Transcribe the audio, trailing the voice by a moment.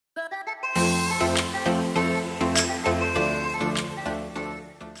Hi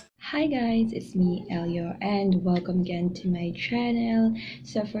guys, it's me, Eleo, and welcome again to my channel.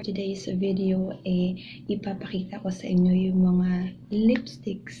 So for today's video, ipapakita ko sa inyo yung mga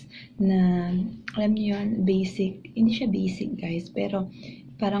lipsticks na, alam niyo yun, basic. Hindi siya basic guys, pero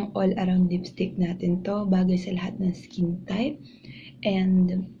parang all-around lipstick natin to. Bagay sa lahat ng skin type.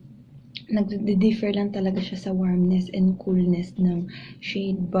 And nag-differ lang talaga siya sa warmness and coolness ng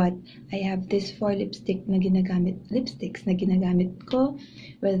shade, but I have this 4 lipsticks na ginagamit ko,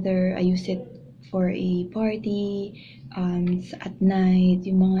 whether I use it for a party, at night,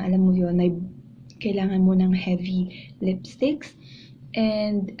 yung mga alam mo yun, may kailangan mo ng heavy lipsticks.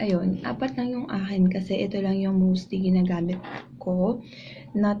 And ayun, 4 lang yung akin kasi ito lang yung mostly ginagamit ko,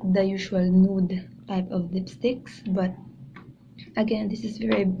 not the usual nude type of lipsticks, but again, this is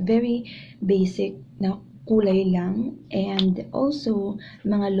very basic na kulay lang, and also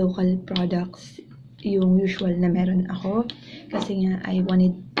mga local products yung usual na meron ako kasi nga I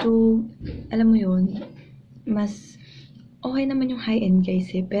wanted to, alam mo yun, mas okay naman yung high-end guys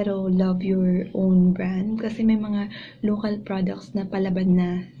pero love your own brand kasi may mga local products na palaban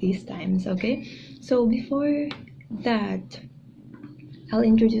na these times, okay? So before that, I'll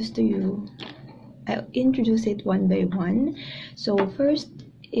introduce it one by one. So first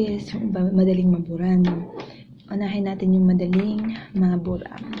is madaling mabura. Unahin natin yung madaling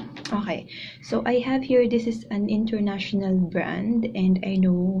mabura. Okay, so I have here, this is an international brand and I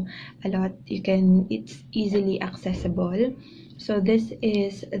know a lot, it's easily accessible. So this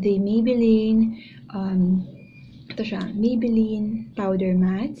is the Maybelline, ito siya, Maybelline Powder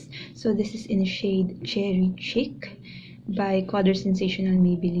Mattes. So this is in a shade Cherry Chic by Color Sensational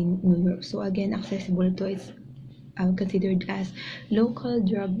Maybelline New York. So again, accessible to, it's considered as local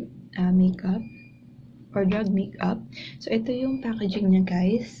drug makeup or drug makeup. So ito yung packaging niya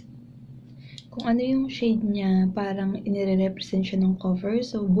guys. Kung ano yung shade niya, parang inire-represent siya ng cover.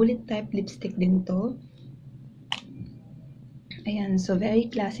 So bullet type lipstick din to. Ayan, so very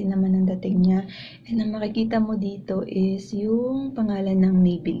classy naman ang dating niya. And ang makikita mo dito is yung pangalan ng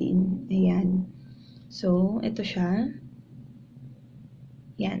Maybelline. Ayan. So ito siya.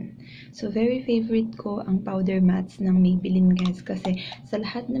 Yan. So, very favorite ko ang powder mattes ng Maybelline guys kasi sa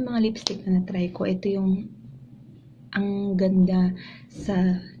lahat ng mga lipstick na na-try ko, ito yung ang ganda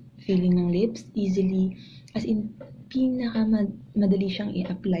sa feeling ng lips. Easily, as in, pinaka-madali siyang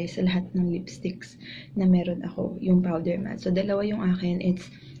i-apply sa lahat ng lipsticks na meron ako, yung powder matte. So, dalawa yung akin. It's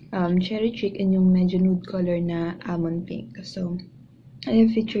Cherry Chic and yung medyo nude color na almond pink. So, I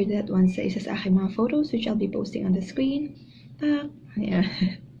have featured that one sa isa sa aking mga photos which I'll be posting on the screen. Yeah.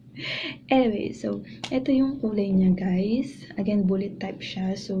 Anyway, so ito yung kulay niya guys. Again, bullet type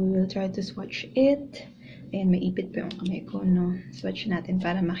siya, so we'll try to swatch it. Ayan, may ipit pa yung kamay ko, no? Swatch natin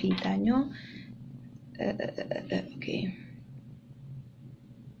para makita nyo. Okay.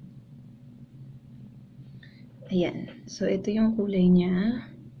 Ayan, so ito yung kulay niya.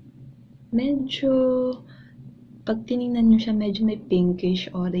 Medyo pag tinignan nyo siya, medyo may pinkish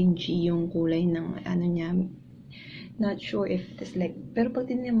orangey yung kulay ng ano niya. Not sure if it is like, pero pag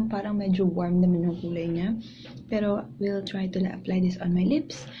tinignan mo parang medyo warm naman yung kulay niya. Pero we'll try to apply this on my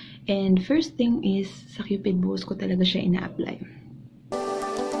lips. And first thing is, sa Cupid Bows ko talaga siya ina-apply.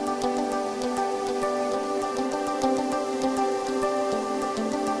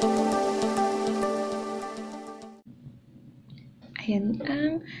 Ayan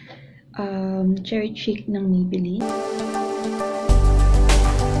ang Cherry Chic ng Maybelline.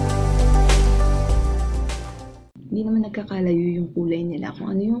 Hindi naman nagkakalayo yung kulay nila.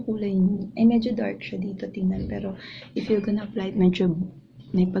 Kung ano yung kulay niya, ay medyo dark siya dito tingnan, pero if you're gonna apply it, medyo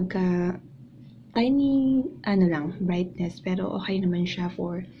may pagka tiny brightness, pero okay naman siya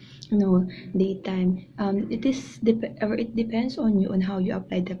for daytime. It depends on you on how you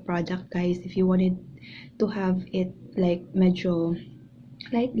apply the product guys. If you wanted to have it like medyo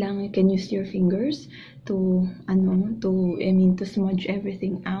light lang, you can use your fingers to smudge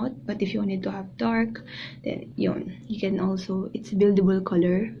everything out. But if you wanted to have dark, then yun, you can also, it's buildable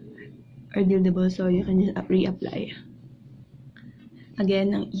color or buildable, so you can just reapply.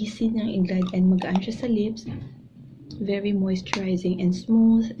 Again, ang easy niyang i-glide and magaan siya sa lips. Very moisturizing and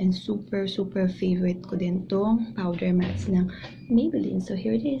smooth, and super favorite ko din tong powder mattes ng Maybelline. So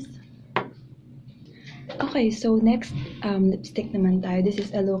here it is. Okay, so next lipstick naman tayo. This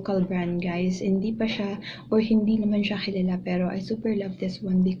is a local brand guys. Hindi naman siya kilala, pero I super love this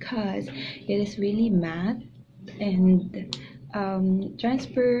one because it is really matte and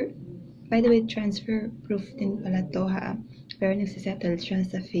transfer proof din pala to ha. pero nagsisettle siya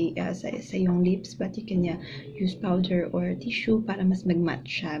sa yung lips, but you can use powder or tissue para mas mag-match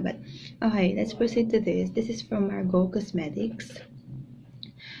siya. But okay, let's proceed to this. This is from Margot Cosmetics.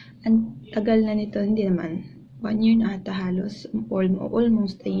 Ang tagal na nito, hindi naman 1 year na ata halos,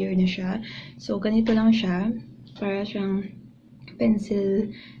 almost a year na siya. So ganito lang siya, para siyang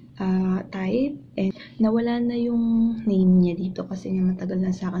pencil type, and nawala na yung name niya dito kasi nga matagal na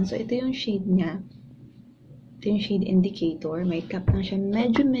sa akin. So ito yung shade niya, ito yung shade indicator. May cap lang siya,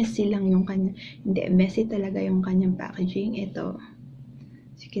 medyo messy lang yung kanya, hindi, messy talaga yung kanyang packaging. Ito,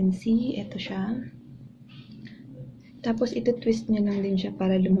 as you can see, ito siya. Tapos ito twist niya lang din siya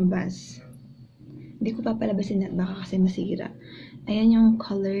para lumabas. Hindi ko papalabasin na baka kasi masira. Ayan yung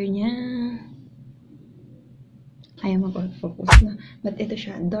color niya. Ayaw mag-focus na. But ito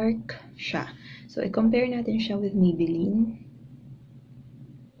siya, dark siya. So, i-compare natin siya with Maybelline.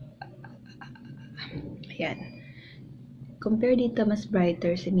 Ayan. Compare dito, mas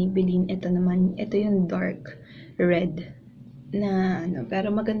brighter si Maybelline. Ito naman, ito yung dark red na ano. Pero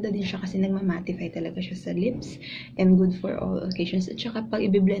maganda din siya kasi nagmamattify talaga siya sa lips. And good for all occasions. At saka pag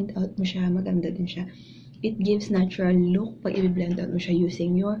i-blend out mo siya, maganda din siya. It gives natural look pag i-blend out mo siya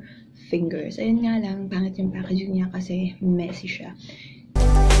using your fingers. Ayun nga lang, pangit yung packaging niya kasi messy siya.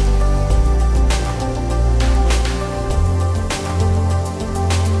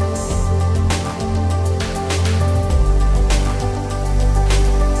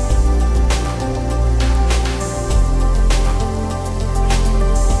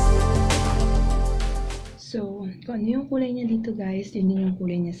 So, kung ano yung kulay niya dito guys, yun din yung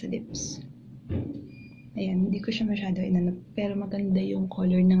kulay niya sa lips. Ayan, hindi ko siya masyado inanap, pero maganda yung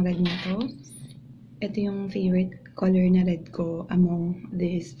color ng red na to. Ito yung favorite color na red ko among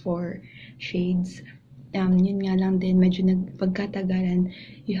these 4 shades. Yun nga lang din, medyo pagkatagalan,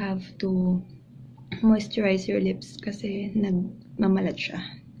 you have to moisturize your lips kasi nagmamalat siya.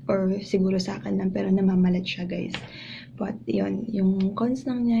 Or siguro sa akin lang, pero namamalat siya guys. But yun, yung cons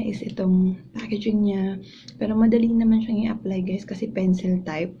lang niya is itong packaging niya. Pero madali naman siyang i-apply guys kasi pencil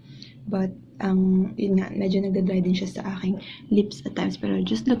type. But yun nga, medyo nagda-dry din siya sa aking lips at times. Pero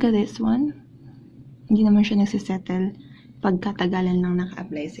just look at this one. Hindi naman siya nagsisettle pagkatagalan lang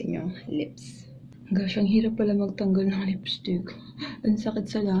naka-apply sa inyong lips. Gosh, ang hirap pala magtanggal ng lipstick. Ang sakit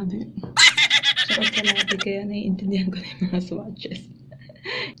sa labi. Sakit sa labi, kaya naiintindihan ko na yung mga swatches.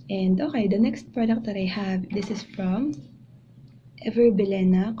 And okay, the next product that I have, this is from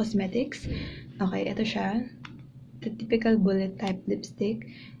Cyberlink Cosmetics. Okay, ito siya. The typical bullet type lipstick.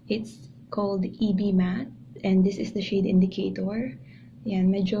 It's called EB Matte, and this is the shade indicator.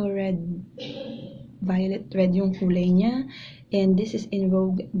 Yan, medyo red, violet red yung kulay niya. And this is in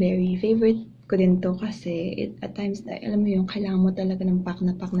Rogue Berry. Favorite ko din to kasi at times, alam mo yung kailangan mo talaga ng pack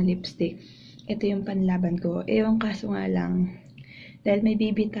na lipstick. Ito yung panlaban ko. Ewan kaso nga lang, dahil may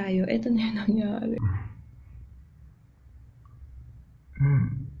baby tayo, ito na yung nangyari.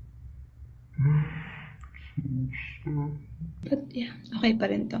 But yeah, okay pa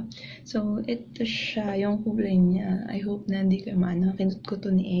rin to. So, ito siya, yung kulay niya. I hope na hindi ko maano. Kinut ko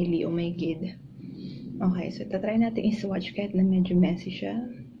to ni Ellie. Oh my god. Okay, so tatry natin i-swatch kahit na medyo messy siya.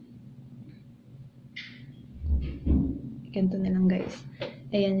 Ganito na lang guys.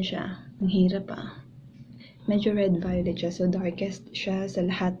 Ayan siya. Ang hirap ah. Medyo red-violet siya. So, darkest siya sa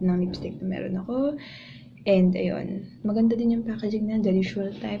lahat ng lipstick na meron ako. And ayun. Maganda din yung packaging na. The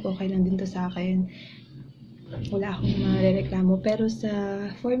usual type. Okay lang din to sa akin. Wala akong marereklamo. Pero sa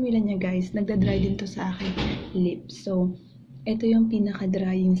formula niya guys, nagda-dry din to sa aking lips. So, ito yung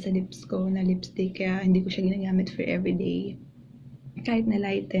pinaka-drying sa lips ko na lipstick. Kaya hindi ko siya ginagamit for everyday. Kahit na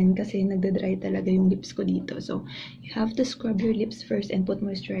lighten kasi nagda-dry talaga yung lips ko dito. So, you have to scrub your lips first and put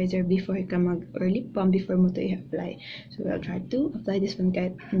moisturizer before ka or lip balm before mo to i-apply. So, I'll try to apply this one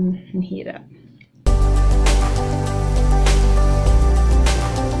kahit hirap.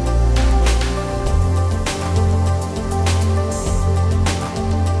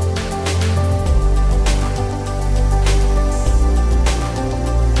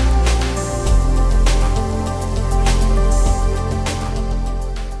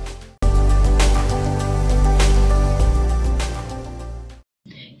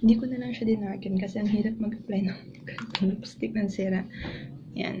 Hindi ko na lang siya dinarken kasi ang hirap mag-apply ng lipstick ng sira.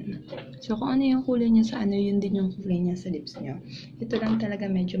 Yan. So, kung ano yung kulay niya sa ano, yun din yung kulay niya sa lips niyo. Ito lang talaga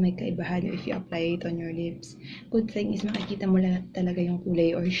medyo may kaibahan if you apply it on your lips. Good thing is makikita mo lahat talaga yung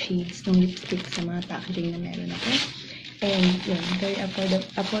kulay or shades ng lipstick sa mga packaging na meron ako. And yun, very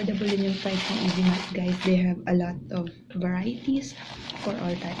affordable din yung price ng EB Matte guys. They have a lot of varieties for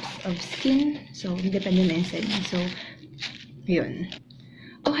all types of skin. So, depende na yung sa inyo. So, yun.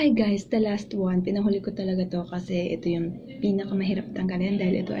 Okay guys, the last one. Pinahuli ko talaga to kasi ito yung pinakamahirap tanggalin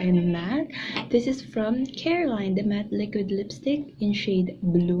dahil ito ay matte. This is from Caroline, the matte liquid lipstick in shade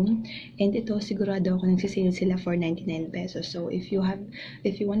Bloom. And ito sigurado ako nagsisale sila for 99 pesos. So if you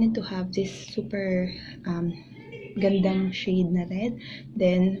wanted to have this super gandang shade na red,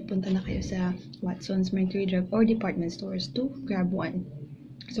 then punta na kayo sa Watson's, Mercury Drug or department stores to grab one.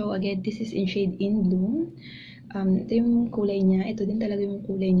 So again, this is in shade in Bloom. Ito yung kulay niya. Ito din talaga yung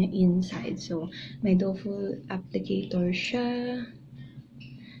kulay niya inside. So, may doe-foot applicator siya.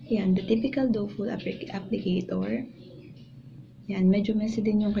 Yan, the typical doe-foot applicator. Yan, medyo messy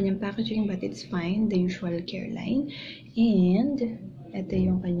din yung kanyang packaging but it's fine. The usual Caroline. And, ito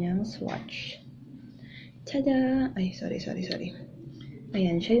yung kanyang swatch. Tada! Ay, sorry.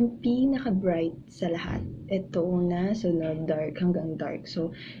 Ayan, siya yung pinaka-bright sa lahat. Ito una, sunod, dark hanggang dark.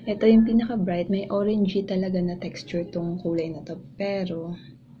 So, ito yung pinaka-bright. May orangey talaga na texture tong kulay na to. Pero,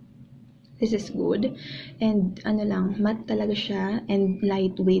 this is good. And, matte talaga siya. And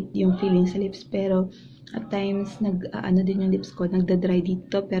lightweight yung feeling sa lips. Pero, at times, din yung lips ko. Nagda-dry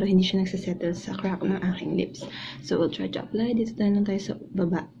dito. Pero, hindi siya nagsasettle sa crack ng aking lips. So, we'll try to apply. Dito na lang tayo sa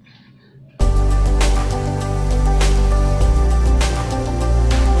baba.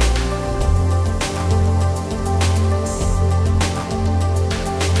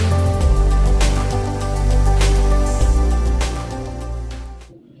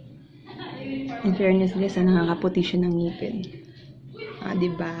 In fairness guys, nakakaputi siya ng ngipin.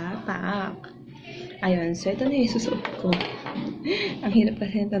 Diba? Pak! Ayun, so ito na yung susuot ko. Ang hirap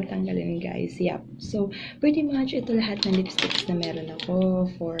kasi nitong tanggalin guys. Yep. So, pretty much ito lahat ng lipsticks na meron ako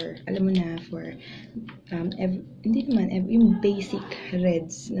for, yung basic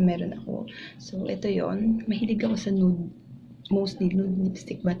reds na meron ako. So, ito yon. Mahilig ako sa nude, mostly nude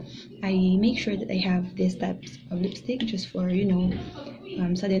lipstick, but I make sure that I have these types of lipstick just for,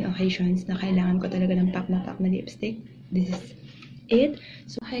 sudden occasions na kailangan ko talaga ng pack na lipstick. This is it.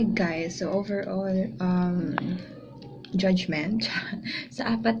 So, hi guys. So, overall, judgment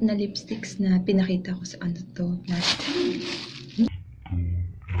sa 4 na lipsticks na pinakita ko sa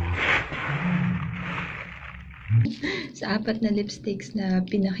sa 4 na lipsticks na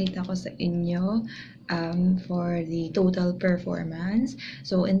pinakita ko sa inyo for the total performance.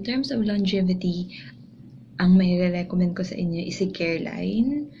 So, in terms of longevity, ang may recommend ko sa inyo is si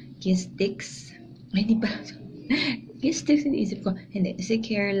Caroline Kiss Sticks. Ay, di pa. Kiss Sticks, iniisip ko. Hindi. Si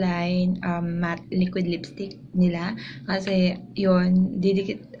Caroline matte liquid lipstick nila. Kasi, yun,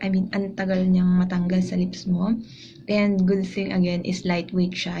 ang tagal niyang matanggal sa lips mo. And good thing again is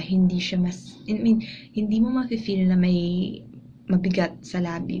lightweight siya. Hindi siya hindi mo mafe-feel na may mabigat sa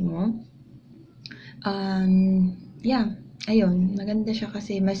labi mo. Yeah. Ayun, maganda siya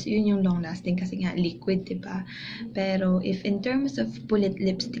kasi mas yun yung long lasting kasi nga liquid, diba? Pero if in terms of bullet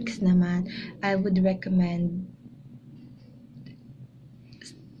lipsticks naman, I would recommend,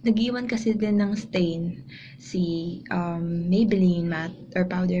 nag-iwan kasi din ng stain si Maybelline matte or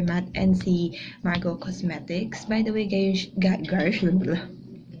powder matte and si Margot Cosmetics. By the way guys,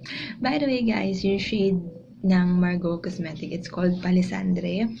 yung shade ng Margot Cosmetics, it's called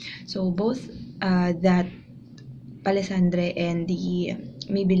Palisandre. So both that Palisandre and the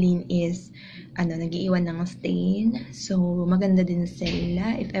Maybelline is nag-iiwan ng stain. So maganda din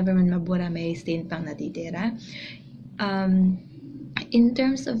sila. If ever man mabura, may stain pang natitira. In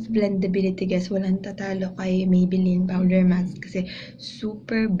terms of blendability guys, walang tatalo kay Maybelline powder matte kasi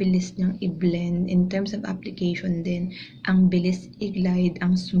super bilis niyang i-blend. In terms of application din, ang bilis i-glide,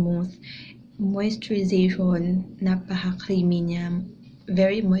 ang smooth. Moisturization, napaka-creamy niya.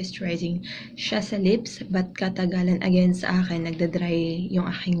 Very moisturizing siya sa lips, but katagalan again sa akin, nagda-dry yung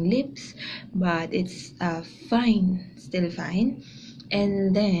aking lips, but it's fine, still fine.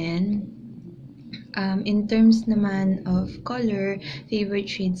 And then, in terms naman of color,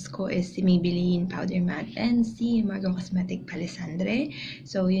 favorite shades ko is si Maybelline Powder Matte and si Margot Cosmetics Palisandre.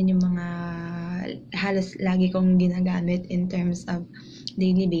 So, yun yung mga halos lagi kong ginagamit in terms of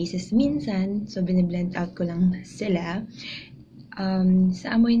daily basis. Minsan, so biniblend out ko lang sila.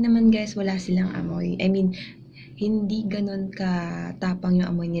 Sa amoy naman guys, wala silang amoy. I mean, hindi ganun katapang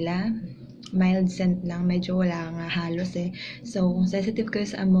yung amoy nila. Mild scent lang, medyo wala nga halos eh. So, kung sensitive kayo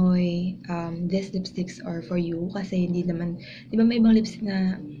sa amoy, these lipsticks are for you. Kasi hindi naman, di ba may ibang lipstick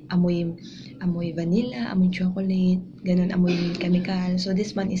na amoy vanilla, amoy chocolate, ganun, amoy chemical. So,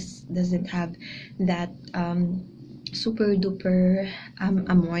 this one doesn't have that super duper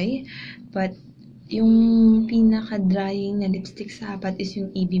amoy. But, yung pinaka-drying na lipstick sa 4 is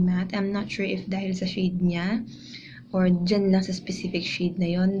yung EB Matte. I'm not sure if dahil sa shade niya or dyan lang sa specific shade na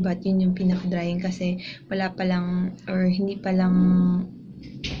yon, but yun yung pinaka-drying kasi wala pa lang or hindi pa lang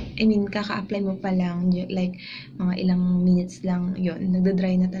I mean, kaka-apply mo pa lang, like, mga ilang minutes lang, yon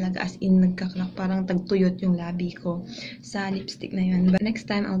nagda-dry na talaga, as in, nagka-crack, parang tagtuyot yung labi ko sa lipstick na yun. But next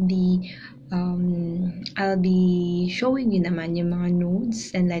time, I'll be showing you naman yung mga nudes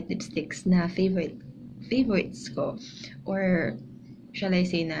and light lipsticks na favorites ko, or shall I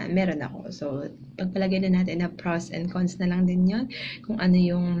say na meron ako. So, pagpalagay na natin na pros and cons na lang din yon, kung ano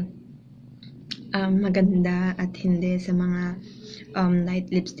yung maganda at hindi sa mga light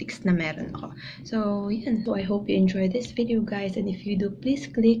lipsticks na meron ako. So, yan. So, I hope you enjoyed this video, guys. And if you do, please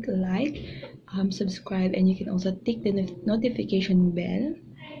click like, subscribe, and you can also tick the notification bell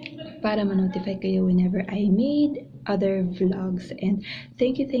para ma-notify kayo whenever I made other vlogs. And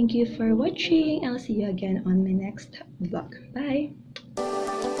thank you for watching. I'll see you again on my next vlog. Bye!